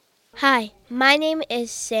Hi, my name is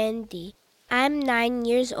Sandy. I'm 9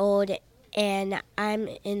 years old and I'm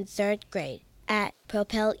in third grade at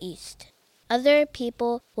Propel East. Other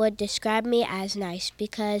people would describe me as nice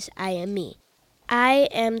because I am me. I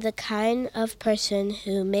am the kind of person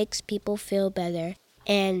who makes people feel better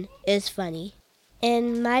and is funny.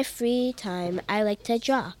 In my free time, I like to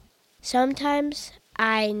draw. Sometimes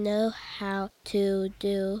I know how to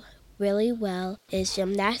do really well is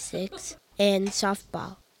gymnastics and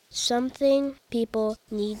softball. Something people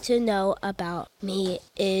need to know about me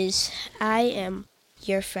is I am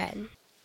your friend.